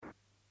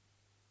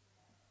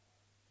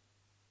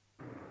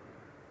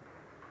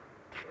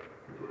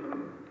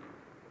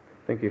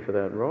Thank you for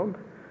that, Rob.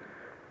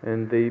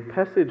 And the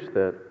passage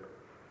that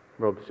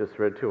Rob's just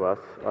read to us,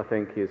 I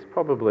think, is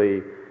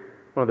probably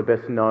one of the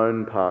best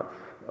known parts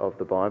of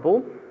the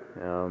Bible.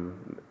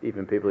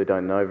 Even people who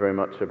don't know very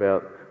much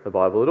about the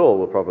Bible at all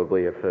will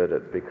probably have heard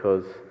it,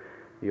 because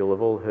you'll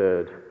have all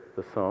heard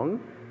the song,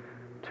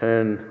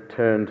 Turn,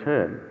 Turn,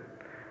 Turn,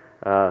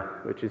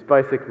 which is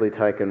basically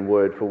taken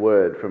word for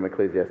word from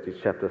Ecclesiastes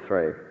chapter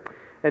 3.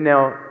 And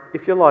now,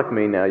 if you're like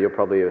me now, you'll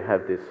probably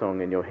have this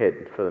song in your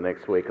head for the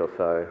next week or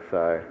so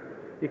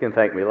you can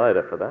thank me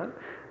later for that.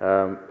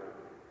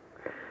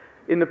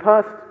 In the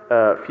past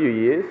few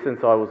years, since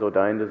I was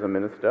ordained as a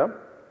minister,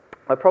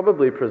 I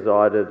probably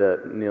presided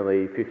at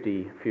nearly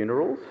 50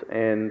 funerals,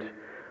 and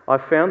I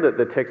found that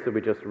the text that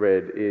we just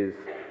read is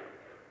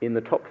in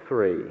the top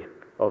 3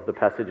 of the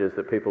passages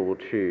that people will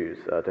choose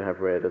to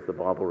have read as the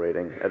Bible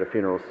reading at a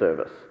funeral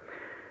service.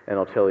 And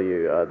I'll tell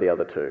you the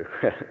other 2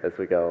 as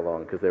we go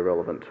along, because they're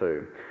relevant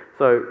too.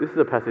 So this is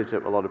a passage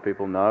that a lot of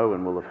people know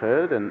and will have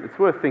heard, and it's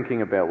worth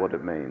thinking about what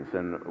it means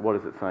and what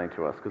is it saying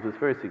to us, because it's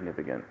very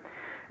significant.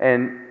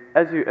 And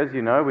as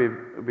you know,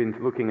 we've been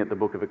looking at the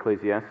book of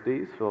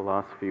Ecclesiastes for the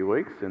last few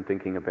weeks and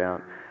thinking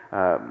about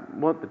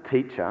what the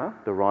teacher,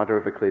 the writer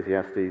of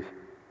Ecclesiastes,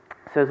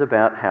 says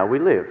about how we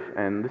live.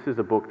 And this is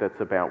a book that's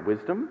about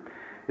wisdom.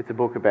 It's a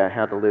book about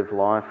how to live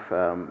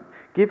life,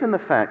 given the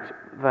fact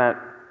that,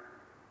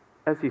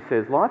 as he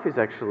says, life is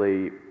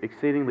actually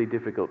exceedingly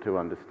difficult to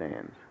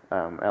understand.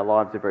 Our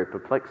lives are very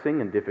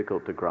perplexing and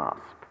difficult to grasp.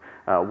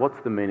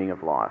 What's the meaning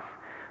of life?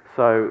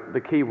 So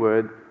the key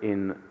word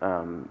in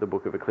the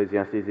book of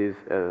Ecclesiastes is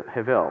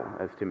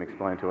hevel, as Tim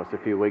explained to us a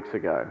few weeks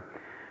ago.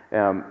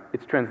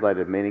 It's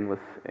translated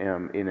meaningless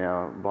in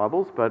our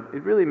Bibles, but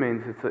it really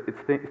means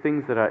it's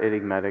things that are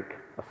enigmatic,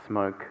 a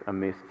smoke, a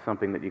mist,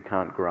 something that you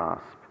can't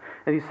grasp.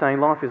 And he's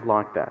saying life is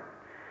like that.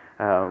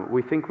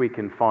 We think we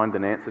can find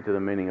an answer to the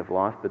meaning of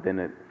life, but then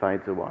it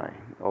fades away.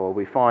 Or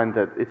we find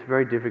that it's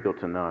very difficult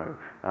to know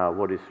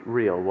what is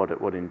real,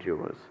 what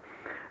endures.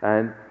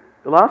 And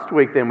last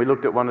week then we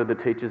looked at one of the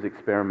teacher's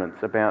experiments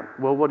about,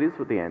 well, what is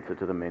the answer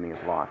to the meaning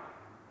of life?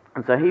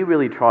 And so he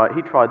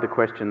tried the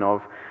question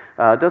of,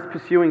 does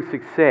pursuing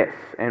success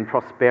and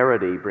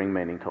prosperity bring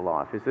meaning to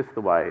life? Is this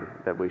the way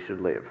that we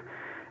should live?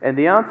 And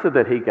the answer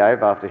that he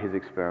gave after his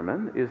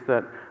experiment is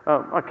that,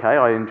 okay,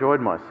 I enjoyed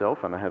myself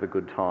and I had a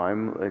good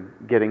time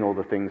getting all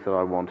the things that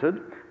I wanted,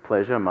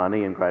 pleasure,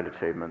 money and great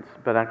achievements.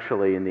 But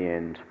actually in the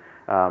end,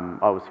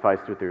 I was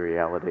faced with the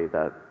reality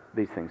that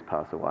these things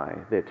pass away.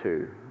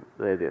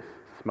 They're this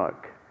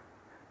smoke,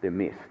 they're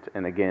mist.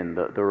 And again,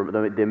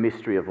 the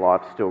mystery of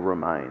life still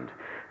remained.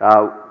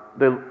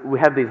 We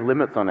have these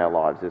limits on our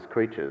lives as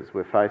creatures.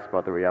 We're faced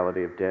by the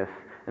reality of death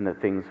and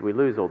that we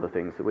lose all the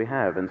things that we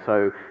have. And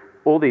so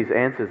all these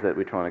answers that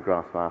we're trying to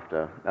grasp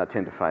after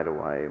tend to fade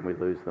away and we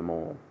lose them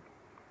all.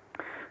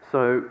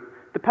 So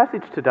the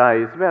passage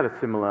today is about a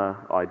similar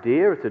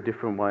idea. It's a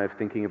different way of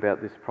thinking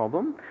about this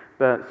problem,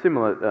 but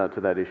similar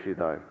to that issue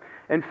though.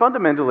 And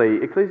fundamentally,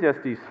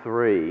 Ecclesiastes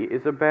 3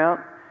 is about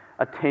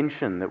a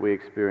tension that we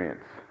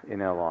experience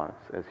in our lives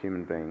as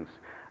human beings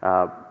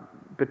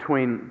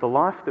between the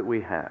life that we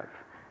have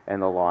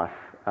and the life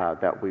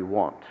that we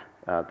want,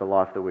 the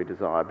life that we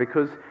desire.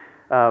 Because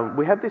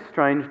we have this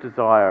strange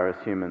desire as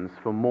humans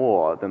for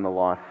more than the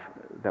life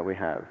that we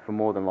have, for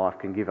more than life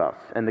can give us.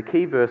 And the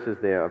key verses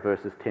there are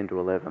verses 10 to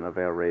 11 of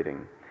our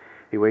reading,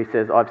 where he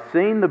says, I've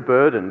seen the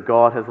burden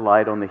God has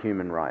laid on the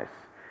human race.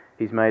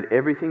 He's made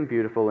everything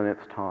beautiful in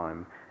its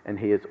time, and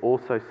he has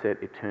also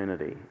set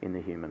eternity in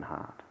the human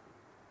heart.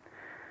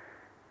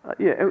 I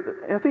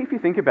think if you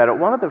think about it,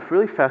 one of the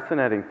really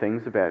fascinating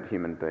things about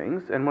human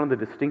beings, and one of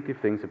the distinctive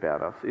things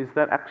about us, is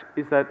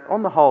that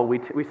on the whole we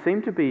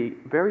seem to be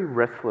very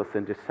restless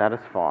and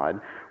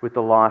dissatisfied with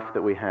the life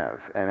that we have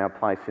and our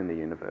place in the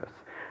universe,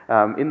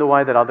 in the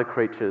way that other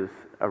creatures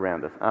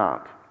around us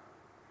aren't.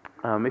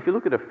 If you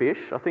look at a fish,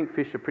 I think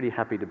fish are pretty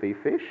happy to be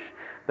fish.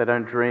 They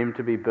don't dream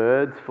to be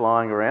birds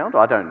flying around.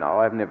 I don't know,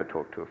 I've never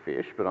talked to a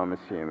fish, but I'm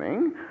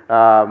assuming.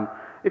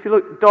 If you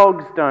look,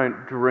 dogs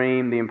don't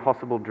dream the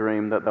impossible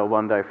dream that they'll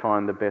one day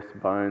find the best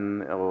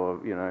bone or,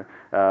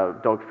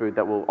 dog food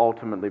that will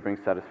ultimately bring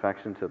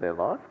satisfaction to their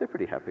life. They're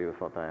pretty happy with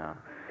what they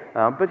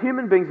are. But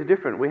human beings are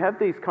different. We have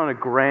these kind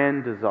of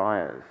grand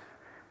desires.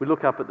 We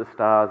look up at the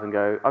stars and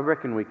go, I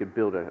reckon we could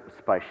build a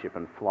spaceship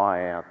and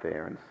fly out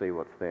there and see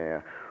what's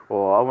there.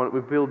 Or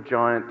we build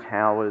giant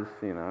towers,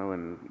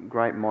 and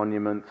great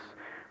monuments.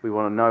 We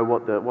want to know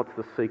what's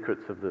the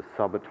secrets of the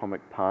subatomic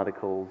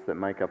particles that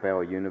make up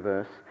our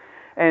universe.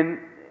 And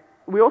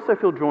we also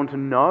feel drawn to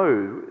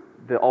know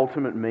the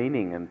ultimate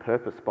meaning and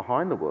purpose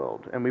behind the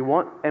world. And we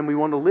want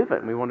to live it,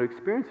 and we want to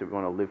experience it. We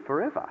want to live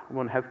forever. We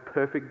want to have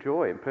perfect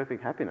joy and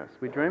perfect happiness.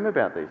 We dream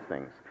about these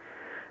things.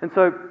 And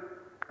so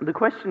the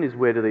question is,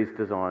 where do these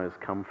desires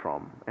come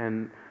from?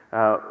 And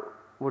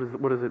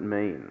what does it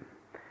mean?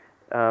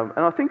 And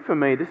I think for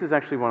me, this is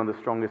actually one of the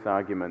strongest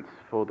arguments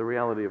for the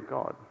reality of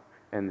God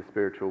and the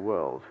spiritual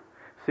world.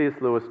 C.S.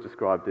 Lewis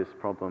described this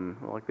problem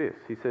like this.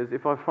 He says,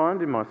 if I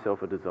find in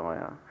myself a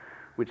desire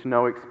which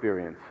no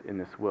experience in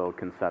this world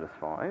can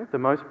satisfy, the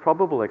most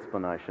probable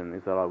explanation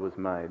is that I was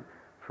made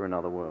for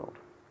another world.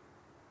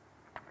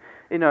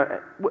 You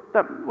know,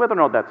 whether or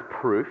not that's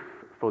proof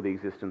for the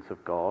existence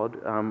of God,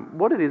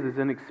 what it is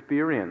an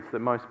experience that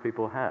most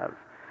people have.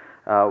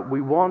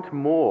 We want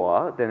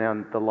more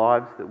than the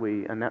lives that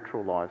our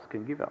natural lives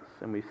can give us,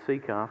 and we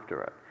seek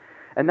after it.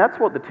 And that's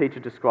what the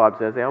teacher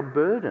describes as our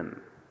burden.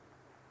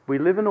 We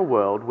live in a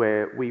world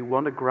where we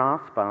want to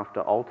grasp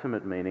after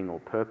ultimate meaning or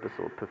purpose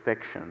or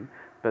perfection,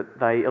 but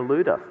they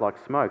elude us like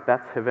smoke.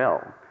 That's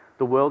Havel.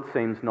 The world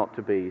seems not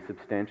to be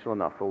substantial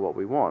enough for what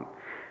we want.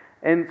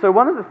 And so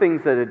one of the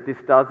things that this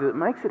does is it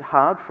makes it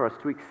hard for us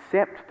to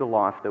accept the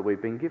life that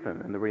we've been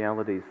given and the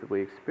realities that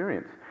we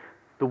experience.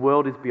 The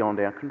world is beyond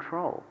our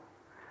control.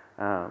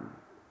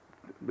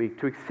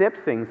 To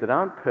accept things that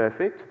aren't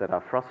perfect, that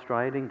are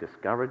frustrating,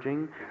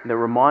 discouraging, and that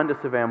remind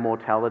us of our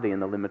mortality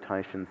and the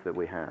limitations that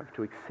we have,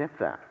 to accept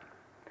that.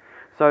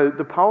 So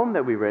the poem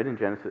that we read in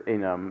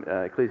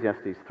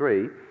Ecclesiastes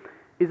 3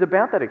 is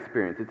about that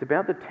experience. It's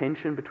about the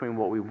tension between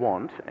what we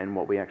want and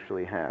what we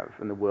actually have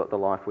and the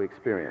life we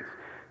experience.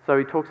 So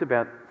he talks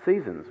about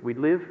seasons. We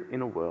live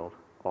in a world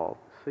of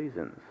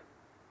seasons.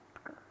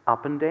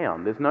 Up and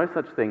down. There's no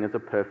such thing as a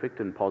perfect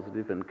and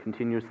positive and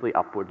continuously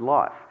upward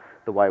life,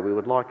 the way we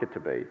would like it to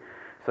be.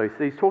 So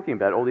he's talking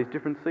about all these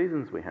different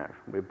seasons we have.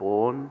 We're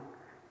born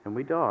and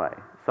we die.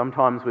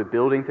 Sometimes we're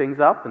building things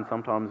up and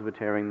sometimes we're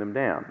tearing them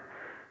down.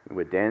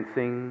 We're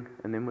dancing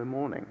and then we're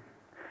mourning.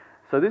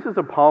 So this is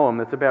a poem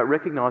that's about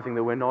recognising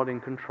that we're not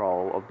in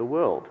control of the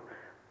world.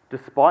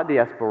 Despite the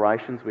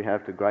aspirations we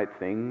have to great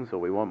things, or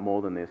we want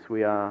more than this,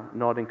 we are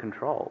not in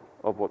control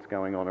of what's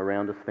going on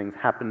around us. Things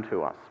happen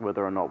to us,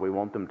 whether or not we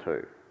want them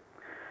to.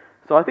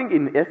 So I think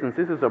in essence,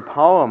 this is a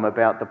poem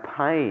about the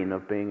pain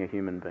of being a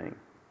human being,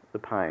 the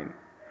pain.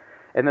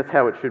 And that's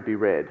how it should be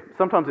read.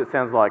 Sometimes it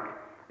sounds like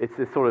it's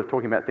just sort of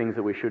talking about things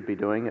that we should be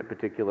doing at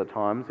particular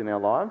times in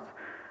our lives.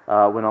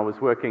 When I was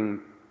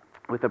working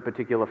with a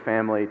particular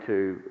family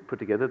to put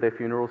together their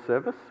funeral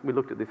service, we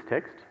looked at this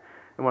text.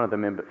 And one of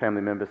the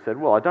family members said,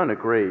 well, I don't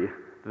agree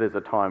that there's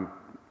a time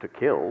to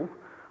kill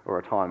or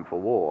a time for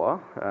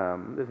war.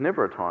 There's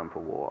never a time for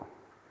war.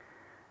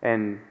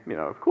 And, you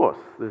know, of course,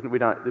 we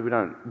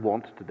don't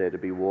want there to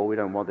be war. We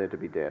don't want there to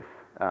be death.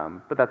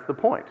 But that's the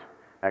point,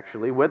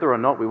 actually. Whether or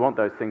not we want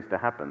those things to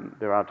happen,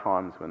 there are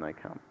times when they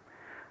come.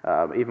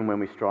 Even when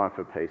we strive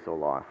for peace or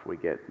life, we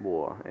get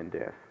war and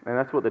death. And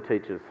that's what the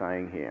teacher's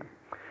saying here.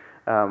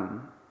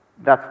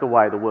 That's the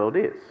way the world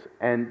is.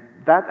 And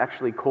that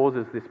actually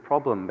causes this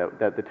problem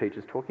that the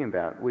teacher's talking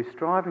about. We're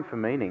striving for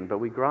meaning, but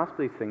we grasp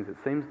these things. It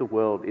seems the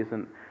world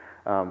isn't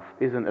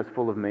as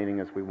full of meaning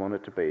as we want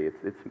it to be.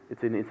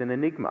 It's an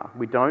enigma.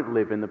 We don't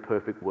live in the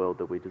perfect world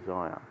that we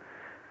desire.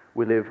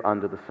 We live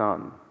under the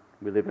sun.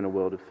 We live in a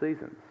world of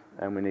seasons,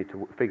 and we need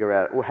to figure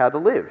out how to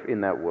live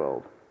in that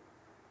world.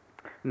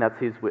 And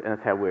that's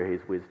where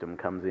his wisdom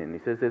comes in. He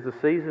says there's a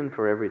season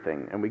for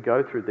everything, and we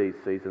go through these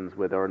seasons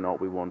whether or not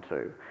we want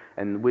to.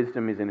 And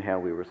wisdom is in how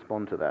we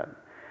respond to that,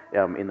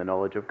 in the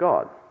knowledge of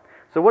God.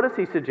 So what does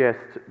he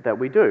suggest that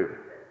we do?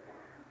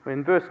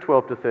 In verse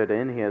 12 to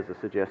 13, he has a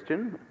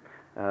suggestion.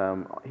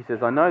 He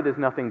says, I know there's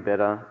nothing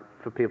better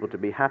for people to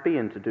be happy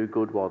and to do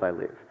good while they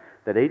live,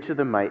 that each of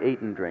them may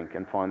eat and drink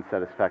and find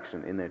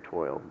satisfaction in their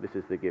toil. This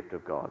is the gift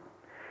of God.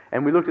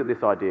 And we looked at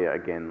this idea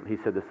again. He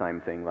said the same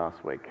thing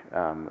last week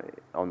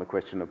on the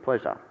question of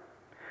pleasure.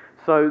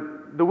 So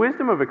the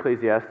wisdom of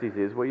Ecclesiastes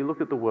is, well, you look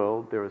at the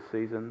world, there are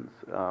seasons,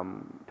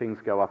 things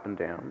go up and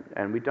down,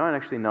 and we don't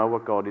actually know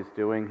what God is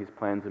doing. His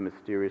plans are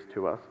mysterious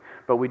to us,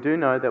 but we do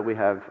know that we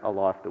have a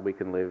life that we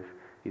can live.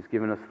 He's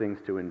given us things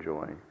to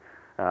enjoy,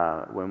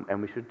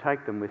 and we should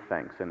take them with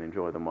thanks and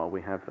enjoy them while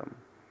we have them.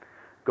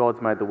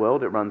 God's made the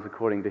world, it runs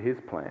according to his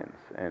plans,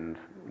 and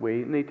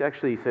we need to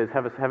actually, he says,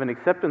 have an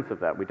acceptance of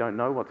that. We don't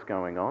know what's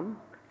going on,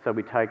 so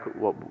we take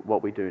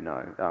what we do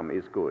know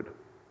is good.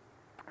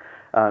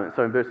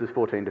 So in verses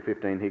 14 to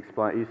 15,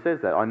 he says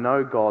that, I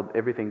know God,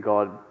 everything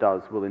God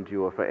does will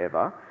endure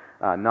forever.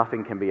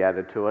 Nothing can be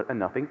added to it and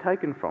nothing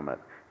taken from it.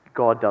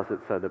 God does it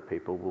so that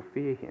people will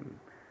fear him.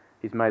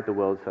 He's made the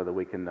world so that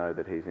we can know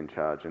that he's in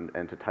charge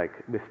and to take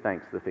with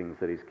thanks the things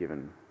that he's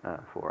given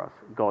for us.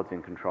 God's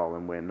in control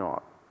and we're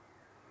not.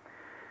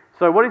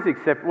 So what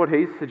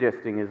he's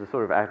suggesting is a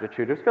sort of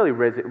attitude, a fairly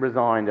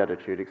resigned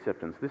attitude,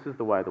 acceptance. This is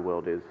the way the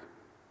world is.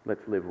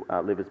 Let's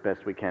live as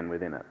best we can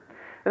within it.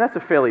 And that's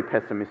a fairly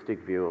pessimistic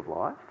view of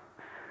life.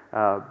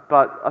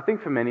 But I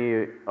think for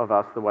many of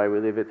us, the way we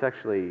live, it's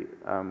actually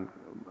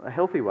a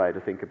healthy way to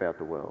think about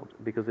the world,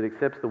 because it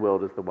accepts the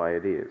world as the way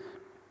it is.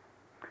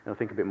 And I'll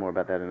think a bit more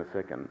about that in a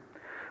second.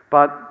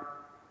 But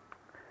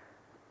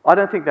I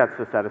don't think that's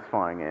a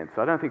satisfying answer.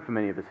 I don't think for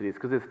many of us it is,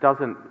 because this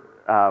doesn't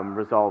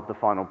resolve the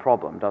final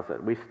problem, does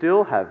it? We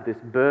still have this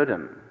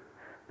burden,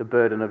 the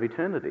burden of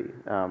eternity.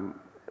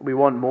 We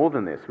want more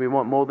than this. We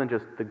want more than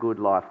just the good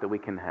life that we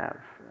can have,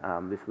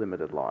 this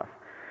limited life.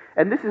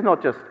 And this is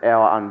not just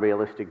our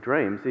unrealistic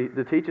dreams.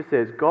 The teacher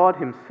says God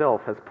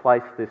himself has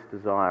placed this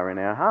desire in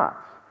our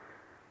hearts.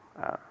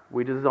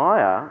 We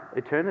desire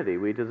eternity.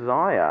 We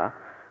desire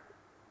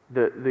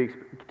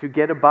to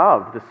get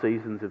above the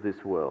seasons of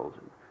this world,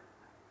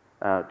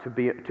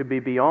 to be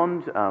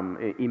beyond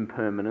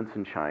impermanence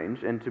and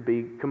change, and to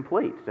be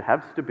complete, to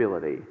have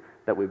stability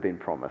that we've been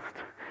promised,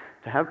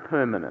 to have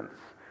permanence,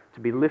 to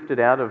be lifted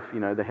out of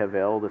the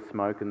hevel, the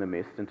smoke and the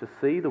mist, and to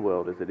see the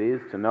world as it is,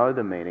 to know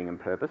the meaning and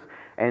purpose,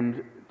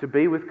 and to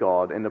be with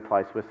God in a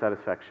place where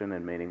satisfaction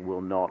and meaning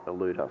will not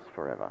elude us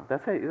forever.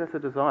 That's a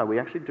desire. We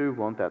actually do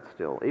want that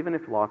still, even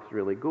if life's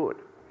really good.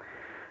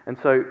 And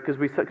so, because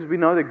we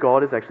know that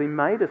God has actually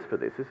made us for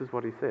this. This is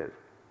what he says.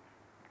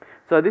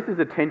 So this is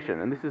a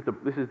tension, and this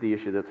is the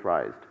issue that's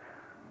raised.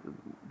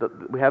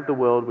 We have the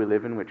world we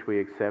live in, which we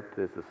accept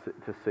as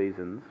the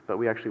seasons, but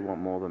we actually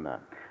want more than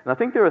that. And I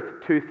think there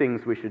are two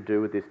things we should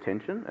do with this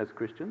tension as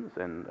Christians,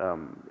 and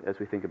as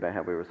we think about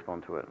how we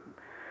respond to it.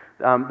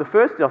 The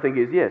first, I think,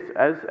 is yes,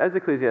 as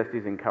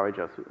Ecclesiastes encourage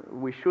us,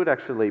 we should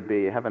actually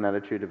have an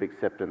attitude of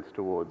acceptance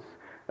towards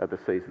the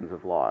seasons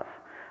of life.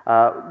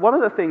 One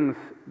of the things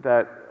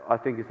that I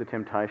think is the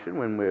temptation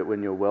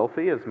when you're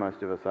wealthy, as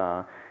most of us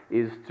are,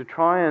 is to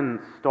try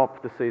and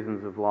stop the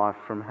seasons of life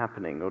from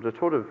happening, or to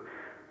sort of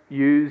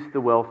use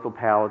the wealth or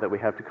power that we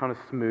have to kind of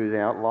smooth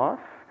out life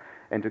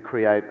and to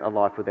create a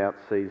life without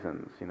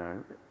seasons.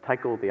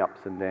 Take all the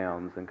ups and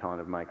downs and kind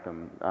of make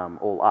them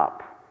all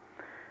up.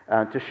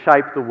 To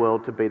shape the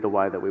world to be the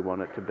way that we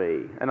want it to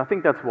be. And I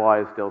think that's why,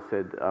 as Del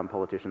said,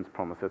 politicians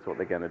promise that's what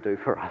they're going to do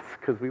for us,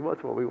 because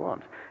that's what we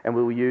want. And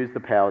we'll use the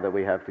power that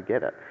we have to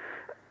get it.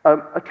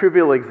 A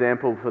trivial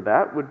example for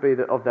that would be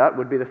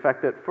the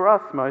fact that for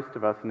us, most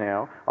of us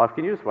now,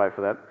 can you just wait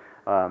for that?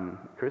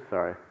 Chris,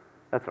 sorry.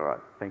 That's all right,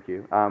 thank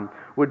you.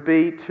 Would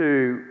be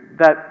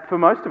that for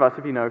most of us,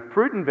 if you know,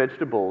 fruit and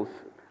vegetables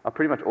are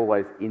pretty much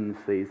always in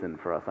season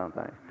for us, aren't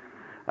they?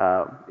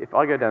 If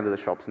I go down to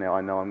the shops now,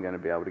 I know I'm going to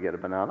be able to get a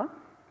banana.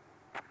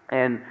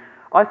 And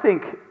I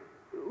think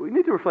we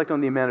need to reflect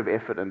on the amount of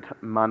effort and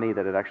money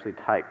that it actually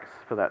takes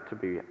for that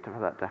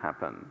to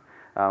happen.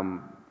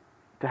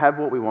 To have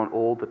what we want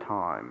all the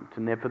time,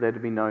 for there to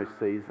be no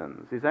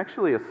seasons, is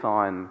actually a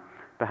sign,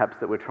 perhaps,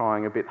 that we're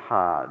trying a bit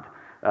hard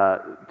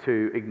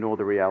to ignore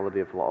the reality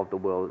of the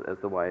world as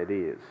the way it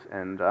is.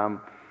 And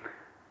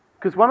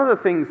because one of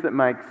the things that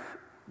makes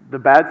the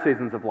bad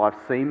seasons of life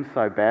seem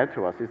so bad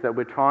to us is that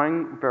we're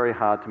trying very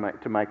hard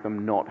to make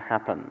them not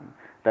happen,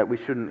 that we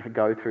shouldn't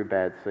go through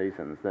bad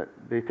seasons, that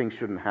these things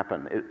shouldn't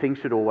happen. Things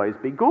should always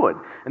be good.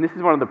 And this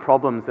is one of the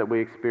problems that we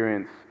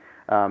experience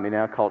in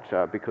our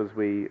culture, because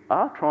we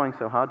are trying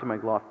so hard to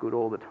make life good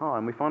all the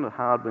time. We find it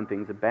hard when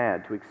things are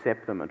bad to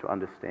accept them and to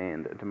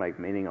understand and to make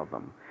meaning of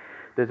them.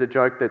 There's a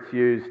joke that's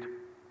used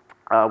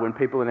when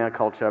people in our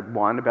culture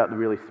whine about the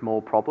really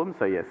small problems.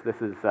 So yes, this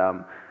is...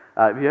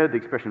 have you heard the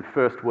expression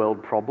 "first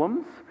world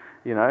problems"?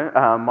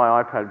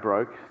 My iPod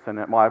broke, so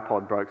now I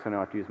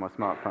have to use my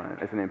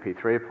smartphone as an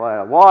MP3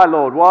 player. Why,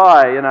 Lord,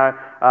 why?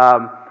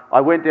 I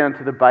went down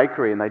to the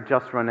bakery and they'd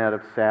just run out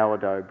of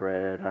sourdough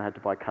bread. I had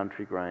to buy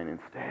country grain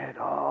instead.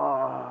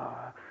 Oh,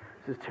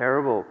 this is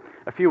terrible.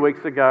 A few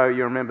weeks ago,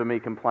 you remember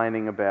me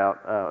complaining about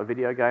a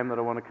video game that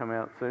I want to come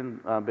out soon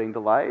being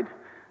delayed.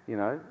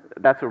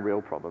 That's a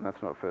real problem.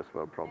 That's not a first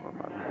world problem.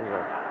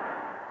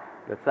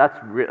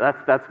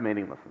 That's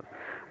meaninglessness.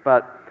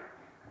 But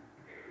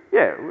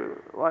yeah,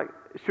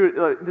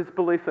 this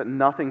belief that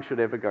nothing should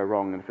ever go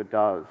wrong, and if it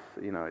does,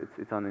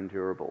 it's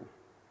unendurable.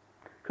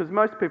 Because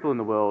most people in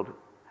the world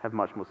have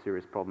much more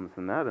serious problems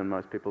than that, and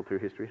most people through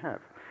history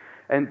have.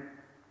 And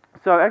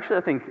so, actually,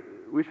 I think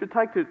we should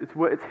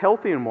it's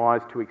healthy and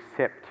wise to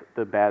accept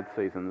the bad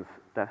seasons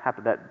that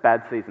happen. That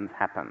bad seasons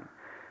happen,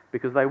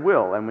 because they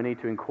will, and we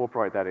need to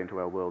incorporate that into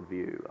our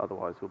worldview.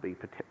 Otherwise, we'll be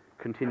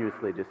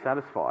continuously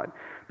dissatisfied.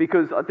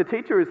 Because the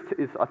teacher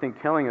is, I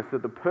think, telling us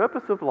that the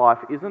purpose of life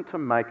isn't to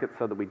make it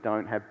so that we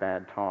don't have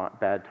bad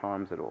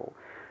times at all.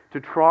 To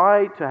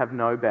try to have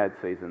no bad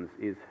seasons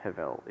is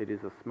hevel. It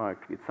is a smoke.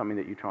 It's something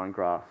that you try and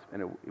grasp,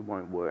 and it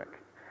won't work.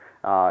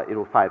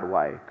 It'll fade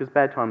away, because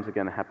bad times are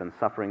going to happen.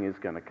 Suffering is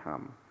going to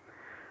come.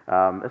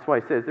 That's why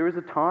he says there is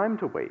a time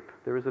to weep,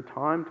 there is a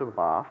time to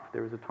laugh,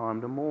 there is a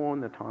time to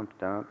mourn, a time to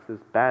dance.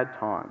 There's bad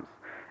times.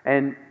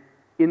 And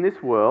in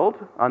this world,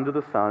 under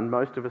the sun,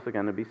 most of us are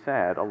going to be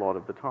sad a lot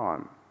of the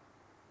time.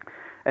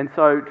 And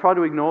so try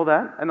to ignore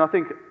that. And I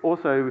think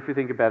also, if you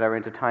think about our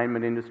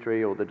entertainment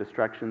industry or the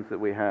distractions that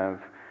we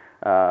have,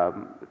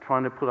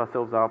 trying to put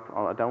ourselves up,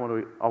 I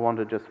want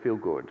to just feel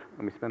good.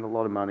 And we spend a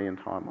lot of money and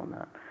time on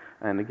that.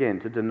 And again,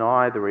 to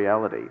deny the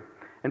reality.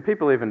 And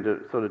people even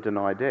sort of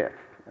deny death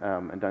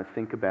and don't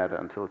think about it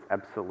until it's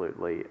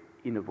absolutely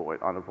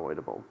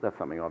unavoidable. That's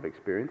something I've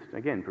experienced.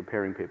 Again,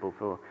 preparing people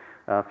for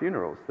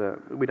funerals, that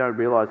we don't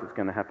realise it's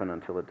going to happen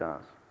until it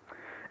does.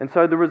 And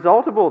so the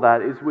result of all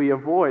that is we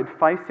avoid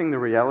facing the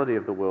reality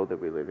of the world that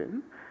we live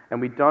in,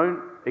 and we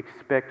don't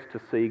expect to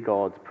see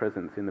God's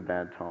presence in the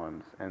bad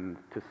times and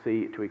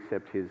to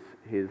accept his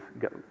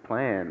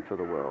plan for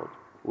the world.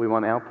 We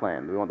want our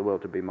plan. We want the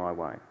world to be my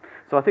way.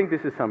 So I think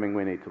this is something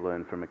we need to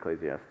learn from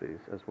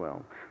Ecclesiastes as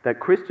well. That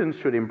Christians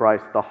should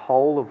embrace the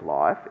whole of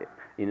life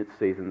in its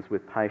seasons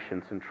with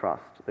patience and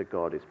trust that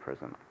God is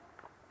present.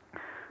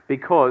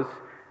 Because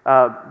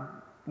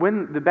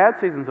when the bad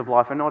seasons of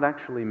life are not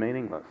actually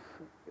meaningless,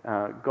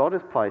 God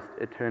has placed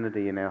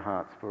eternity in our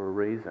hearts for a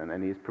reason,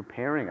 and He's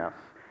preparing us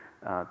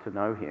to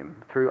know Him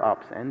through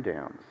ups and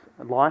downs.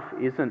 Life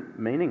isn't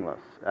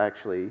meaningless,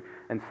 actually,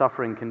 and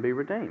suffering can be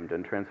redeemed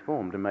and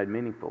transformed and made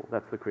meaningful.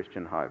 That's the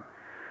Christian hope.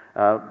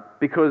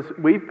 Because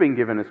we've been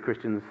given as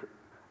Christians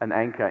an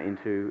anchor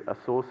into a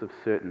source of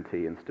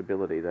certainty and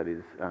stability that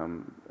is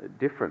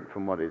different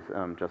from what is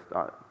just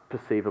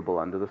perceivable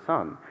under the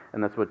sun.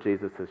 And that's what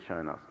Jesus has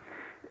shown us.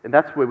 And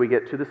that's where we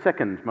get to the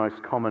second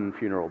most common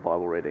funeral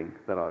Bible reading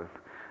that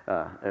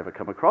I've ever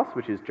come across,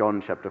 which is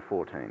John chapter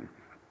 14.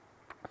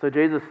 So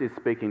Jesus is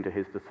speaking to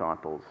his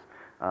disciples,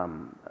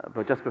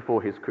 but just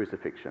before his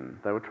crucifixion.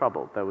 They were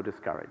troubled, they were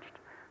discouraged,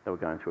 they were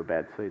going through a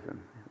bad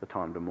season, the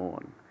time to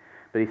mourn.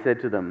 But he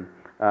said to them,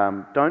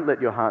 don't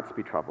let your hearts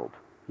be troubled.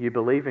 You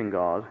believe in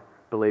God,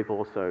 believe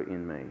also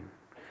in me.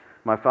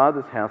 My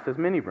Father's house has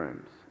many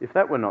rooms. If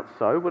that were not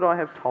so, would I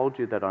have told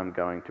you that I'm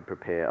going to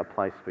prepare a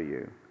place for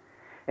you?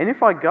 And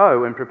if I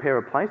go and prepare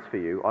a place for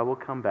you, I will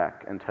come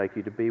back and take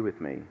you to be with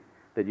me,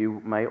 that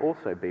you may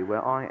also be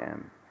where I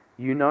am.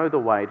 You know the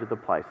way to the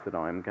place that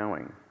I am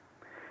going.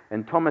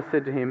 And Thomas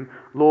said to him,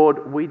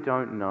 Lord, we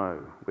don't know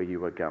where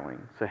you are going,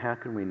 so how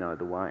can we know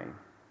the way?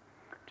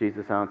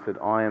 Jesus answered,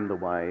 I am the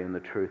way and the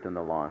truth and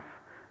the life.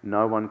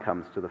 No one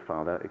comes to the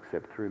Father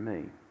except through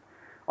me.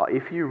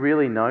 If you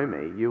really know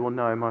me, you will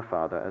know my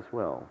Father as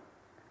well.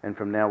 And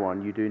from now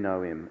on, you do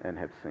know him and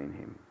have seen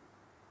him.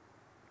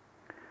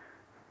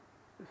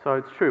 So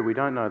it's true, we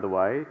don't know the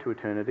way to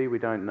eternity. We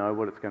don't know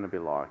what it's going to be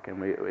like.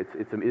 And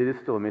it is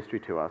still a mystery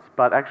to us.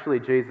 But actually,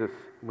 Jesus,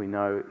 we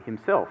know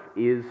himself,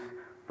 is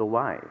the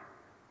way.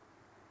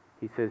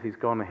 He says he's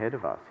gone ahead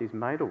of us. He's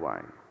made a way.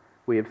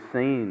 We have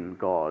seen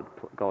God's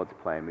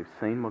plan. We've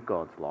seen what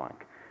God's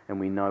like. And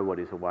we know what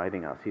is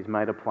awaiting us. He's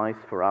made a place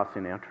for us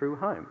in our true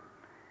home,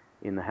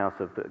 in the house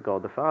of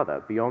God the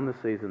Father, beyond the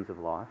seasons of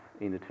life,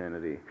 in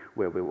eternity,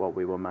 what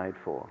we were made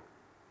for.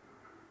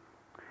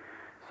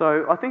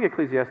 So I think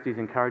Ecclesiastes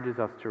encourages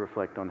us to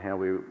reflect on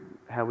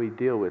how we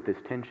deal with this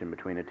tension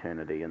between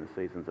eternity and the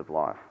seasons of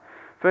life.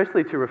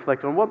 Firstly, to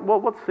reflect on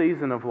what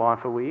season of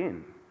life are we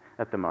in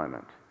at the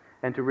moment,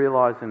 and to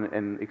realise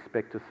and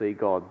expect to see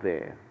God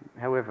there,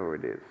 however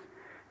it is.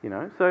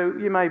 So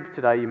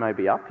today you may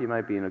be up, you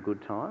may be in a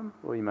good time,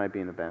 or you may be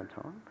in a bad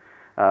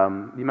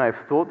time. You may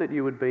have thought that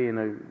you would be in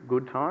a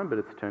good time, but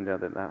it's turned out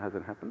that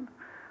hasn't happened.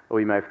 Or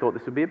you may have thought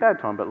this would be a bad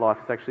time, but life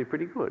is actually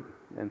pretty good,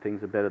 and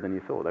things are better than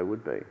you thought they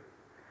would be.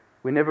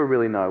 We never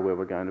really know where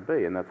we're going to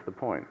be, and that's the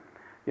point.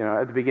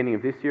 At the beginning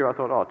of this year, I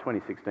thought,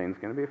 2016 is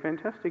going to be a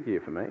fantastic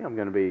year for me.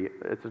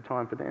 It's a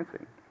time for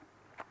dancing.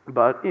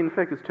 But in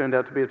fact, it's turned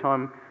out to be a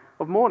time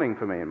of mourning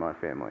for me and my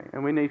family.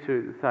 And we need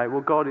to say,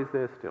 well, God is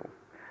there still.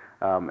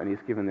 And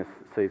he's given this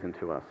season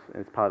to us.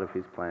 It's part of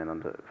his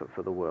plan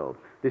for the world.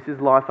 This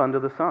is life under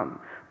the sun.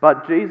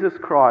 But Jesus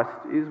Christ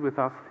is with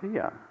us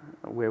here,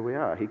 where we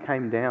are. He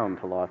came down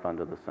to life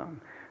under the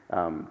sun.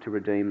 To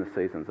redeem the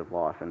seasons of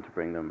life and to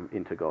bring them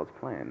into God's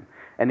plan.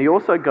 And he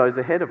also goes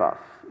ahead of us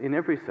in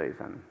every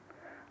season.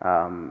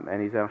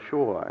 And he's our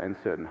sure and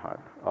certain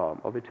hope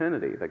of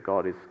eternity that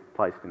God is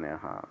placed in our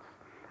hearts,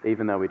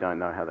 even though we don't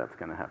know how that's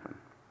going to happen.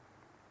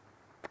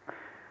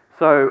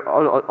 So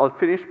I'll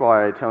finish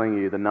by telling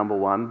you the number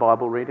one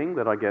Bible reading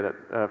that I get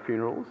at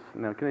funerals.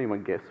 Now, can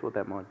anyone guess what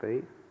that might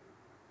be?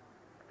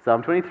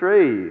 Psalm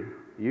 23,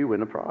 you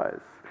win a prize.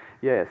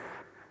 Yes.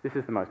 This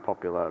is the most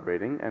popular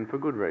reading, and for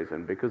good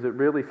reason, because it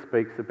really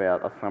speaks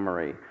about a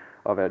summary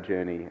of our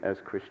journey as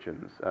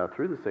Christians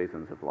through the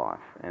seasons of life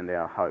and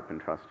our hope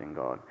and trust in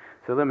God.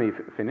 So let me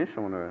finish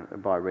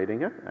by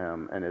reading it,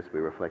 and as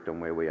we reflect on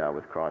where we are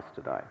with Christ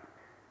today.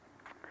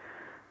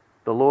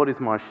 The Lord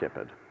is my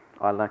shepherd,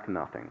 I lack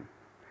nothing.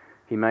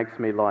 He makes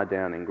me lie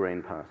down in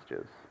green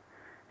pastures.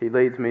 He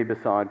leads me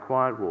beside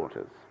quiet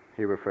waters.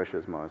 He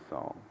refreshes my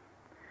soul.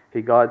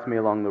 He guides me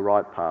along the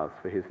right paths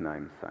for his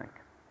name's sake.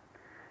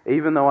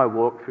 Even though I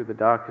walk through the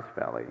darkest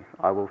valley,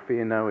 I will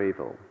fear no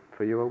evil,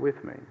 for you are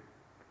with me.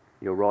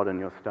 Your rod and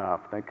your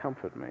staff, they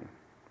comfort me.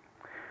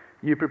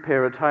 You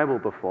prepare a table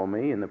before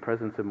me in the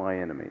presence of my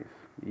enemies.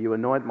 You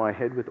anoint my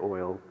head with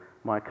oil,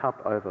 my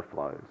cup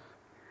overflows.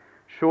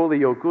 Surely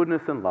your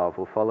goodness and love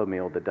will follow me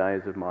all the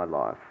days of my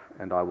life,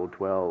 and I will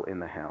dwell in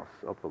the house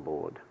of the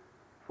Lord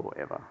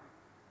forever.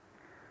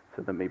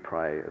 So let me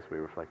pray as we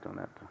reflect on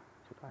that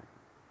today.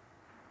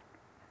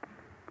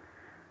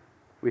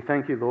 We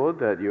thank you, Lord,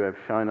 that you have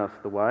shown us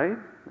the way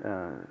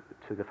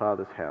to the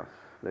Father's house,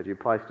 that you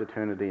placed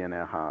eternity in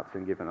our hearts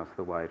and given us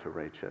the way to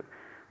reach it.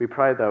 We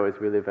pray, though, as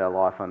we live our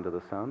life under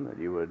the sun, that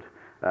you would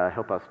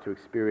help us to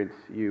experience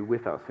you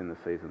with us in the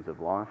seasons of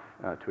life,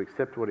 to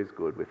accept what is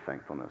good with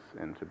thankfulness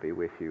and to be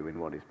with you in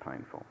what is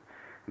painful.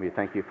 And we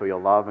thank you for your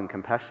love and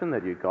compassion,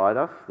 that you guide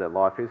us, that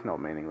life is not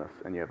meaningless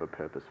and you have a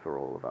purpose for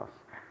all of us.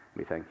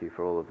 We thank you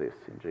for all of this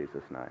in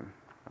Jesus' name.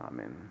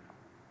 Amen.